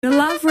The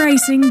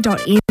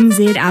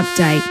LOVERACING.NZ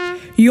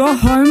update. Your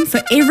home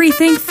for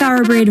everything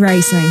thoroughbred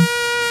racing.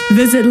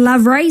 Visit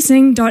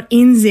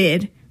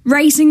LOVERACING.NZ.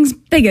 Racing's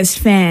biggest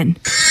fan.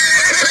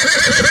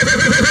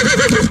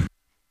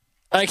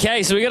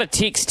 Okay, so we got a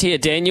text here,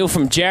 Daniel,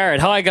 from Jared.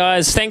 Hi,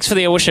 guys. Thanks for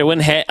the I Wish I Win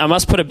hat. I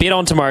must put a bet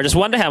on tomorrow. Just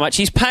wonder how much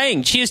he's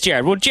paying. Cheers,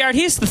 Jared. Well, Jared,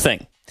 here's the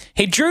thing.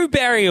 He drew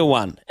barrier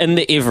 1 in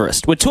the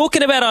Everest. We're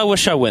talking about I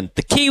Wish I Win.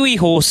 The Kiwi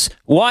horse,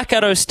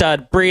 Waikato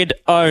stud, bred,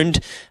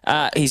 owned.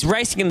 He's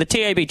racing in the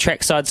TAB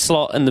trackside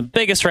slot in the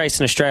biggest race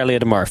in Australia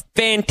tomorrow.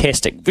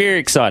 Fantastic. Very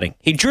exciting.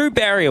 He drew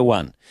barrier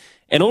 1.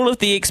 And all of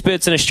the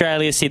experts in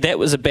Australia said that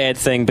was a bad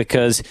thing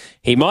because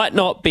he might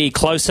not be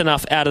close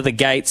enough out of the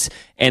gates,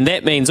 and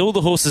that means all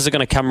the horses are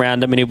going to come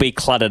around him and he'll be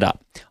cluttered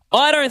up.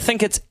 I don't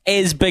think it's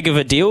as big of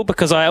a deal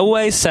because I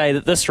always say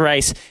that this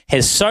race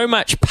has so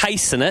much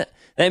pace in it.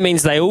 That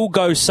means they all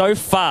go so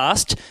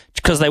fast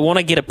because they want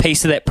to get a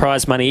piece of that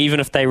prize money even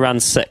if they run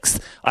 6th.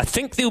 I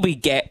think there'll be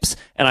gaps,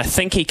 and I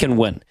think he can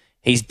win.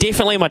 He's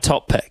definitely my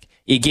top pick.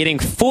 You're getting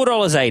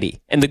 $4.80.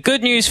 And the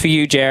good news for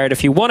you, Jared,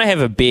 if you want to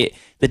have a bet,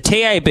 the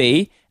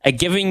TAB are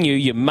giving you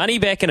your money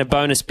back in a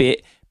bonus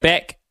bet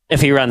back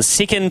if he runs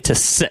 2nd to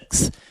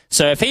 6th.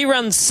 So if he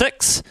runs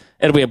 6th,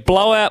 it'll be a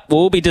blowout.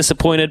 We'll all be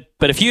disappointed.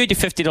 But if you had your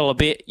 $50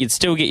 bet, you'd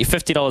still get your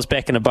 $50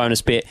 back in a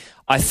bonus bet.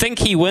 I think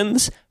he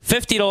wins.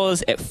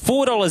 $50 at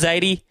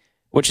 $4.80,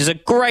 which is a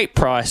great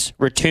price,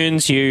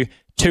 returns you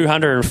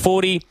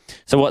 $240.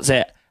 So what's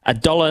that?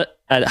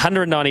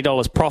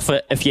 $190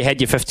 profit if you had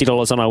your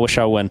 $50 on I Wish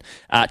I Win.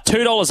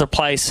 $2 a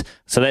place,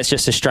 so that's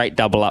just a straight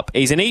double up.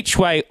 He's an each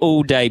way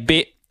all day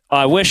bet.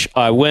 I wish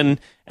I win,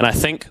 and I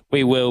think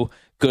we will.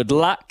 Good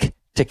luck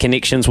to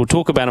Connections. We'll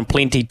talk about him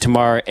plenty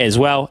tomorrow as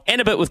well, and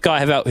a bit with Guy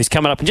Havelt, who's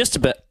coming up in just a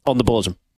bit on the Bulletin.